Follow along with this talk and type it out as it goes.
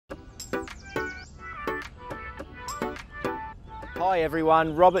Hi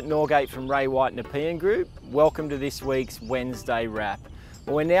everyone, Robert Norgate from Ray White Nepean Group. Welcome to this week's Wednesday Wrap.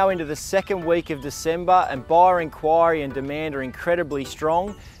 Well, we're now into the second week of December and buyer inquiry and demand are incredibly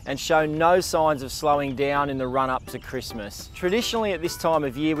strong and show no signs of slowing down in the run-up to Christmas. Traditionally at this time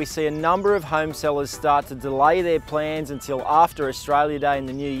of year we see a number of home sellers start to delay their plans until after Australia Day in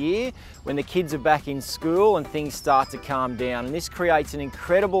the new year when the kids are back in school and things start to calm down, and this creates an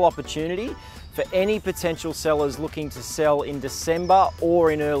incredible opportunity for any potential sellers looking to sell in December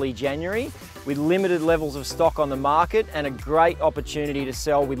or in early January with limited levels of stock on the market and a great opportunity to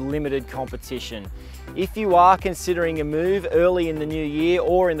sell with limited competition. If you are considering a move early in the new year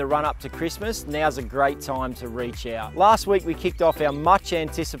or in the run up to Christmas, now's a great time to reach out. Last week we kicked off our much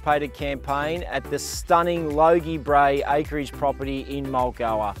anticipated campaign at the stunning Logie Bray acreage property in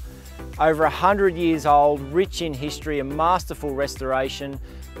Mulgoa. Over 100 years old, rich in history, a masterful restoration,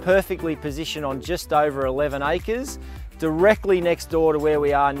 perfectly positioned on just over 11 acres, directly next door to where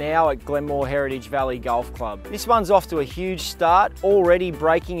we are now at Glenmore Heritage Valley Golf Club. This one's off to a huge start, already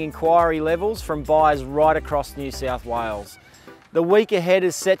breaking inquiry levels from buyers right across New South Wales. The week ahead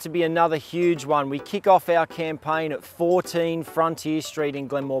is set to be another huge one. We kick off our campaign at 14 Frontier Street in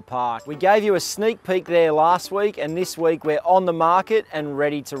Glenmore Park. We gave you a sneak peek there last week, and this week we're on the market and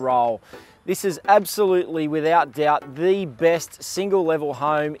ready to roll. This is absolutely, without doubt, the best single level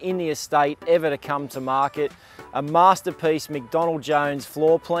home in the estate ever to come to market. A masterpiece McDonald Jones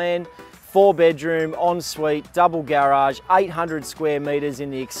floor plan, 4-bedroom, ensuite, double garage, 800 square metres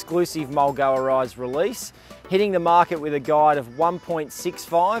in the exclusive Mulgoa Rise release, hitting the market with a guide of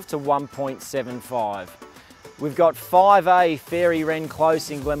 1.65 to 1.75. We've got 5A Fairy Wren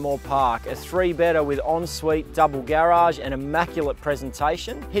Close in Glenmore Park, a 3-bedder with ensuite, double garage and immaculate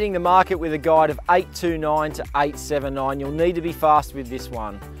presentation, hitting the market with a guide of 829 to 879. You'll need to be fast with this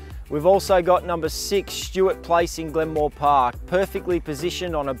one. We've also got number 6 Stewart Place in Glenmore Park, perfectly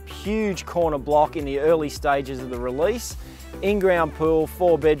positioned on a huge corner block in the early stages of the release, in-ground pool,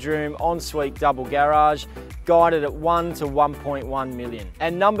 4-bedroom, ensuite, double garage, guided at 1 to 1.1 million.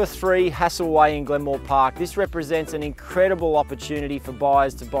 And number 3, Hasselway in Glenmore Park. This represents an incredible opportunity for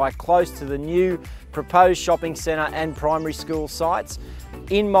buyers to buy close to the new proposed shopping centre and primary school sites.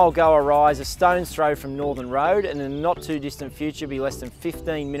 In Mulgoa Rise, a stone's throw from Northern Road, and in the not too distant future be less than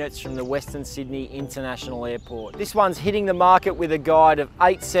 15 minutes from the Western Sydney International Airport. This one's hitting the market with a guide of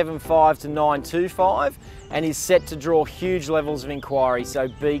 875 to 925 and is set to draw huge levels of inquiry, so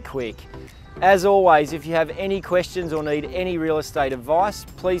be quick. As always, if you have any questions or need any real estate advice,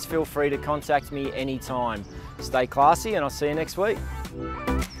 please feel free to contact me anytime. Stay classy and I'll see you next week.